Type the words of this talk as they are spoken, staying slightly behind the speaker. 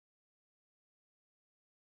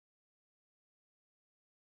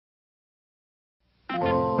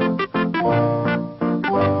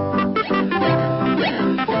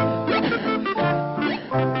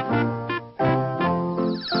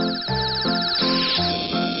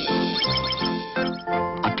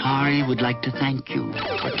Atari would like to thank you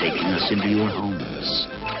for taking us into your homes.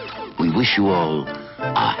 We wish you all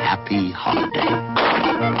a happy holiday.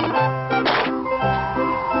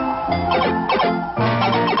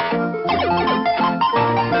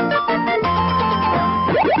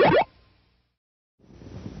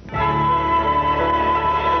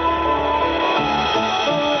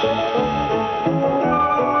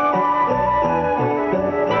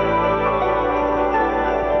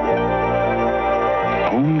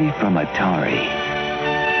 Only from Atari.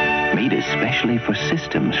 Made especially for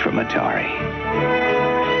systems from Atari.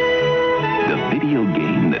 The video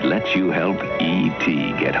game that lets you help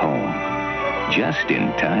E.T. get home. Just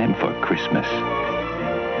in time for Christmas.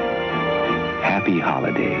 Happy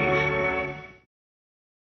holidays.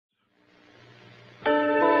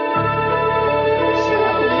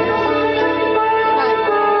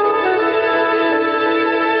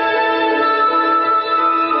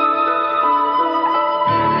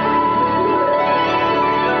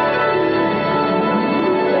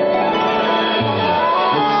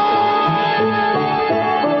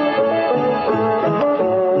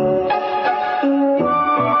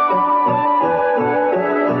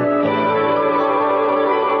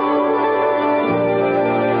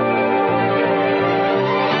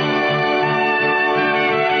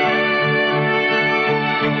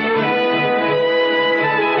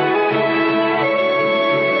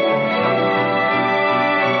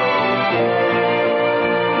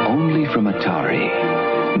 From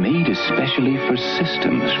Atari, made especially for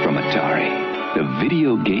systems from Atari. The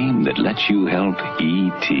video game that lets you help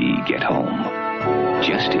E.T. get home.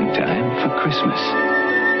 Just in time for Christmas.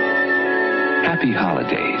 Happy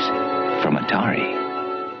holidays from Atari.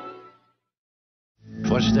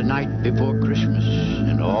 'Twas the night before Christmas,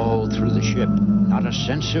 and all through the ship, not a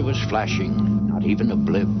sensor was flashing, not even a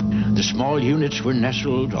blip. The small units were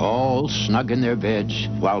nestled all snug in their beds,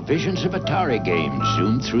 while visions of Atari games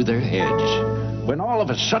zoomed through their heads. When all of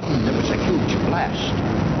a sudden there was a huge blast.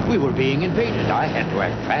 We were being invaded. I had to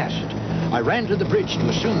act fast. I ran to the bridge to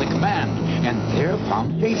assume the command, and there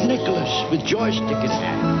found St. Nicholas with joystick in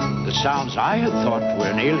hand. The sounds I had thought were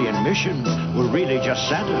an alien mission were really just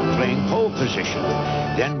Santa playing pole position.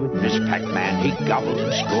 Then with Miss Pac-Man he gobbled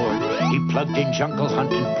and scored. He plugged in Jungle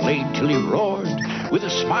Hunt and played till he roared. With a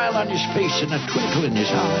smile on his face and a twinkle in his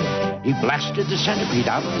eye, he blasted the centipede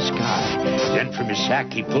out of the sky. Then from his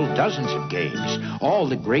sack he pulled dozens of games, all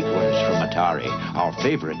the great ones from Atari, our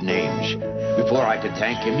favorite names. Before I could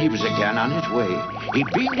thank him, he was again on his way. He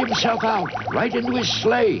beamed himself out right into his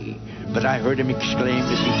sleigh. But I heard him exclaim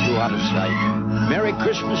as he flew out of sight, "Merry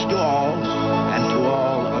Christmas to all, and to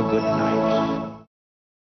all a good night."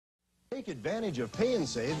 Take advantage of Pay and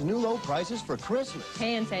Save's new low prices for Christmas.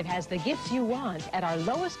 Pay and Save has the gifts you want at our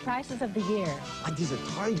lowest prices of the year. Like these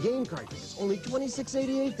Atari game cartridges, only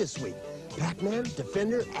 $26.88 this week. Pac-Man,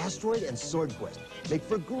 Defender, Asteroid, and Sword Quest make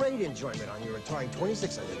for great enjoyment on your Atari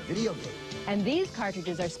 2600 video game. And these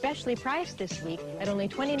cartridges are specially priced this week at only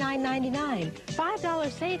 $29.99. $5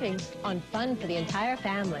 savings on fun for the entire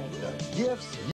family. The gifts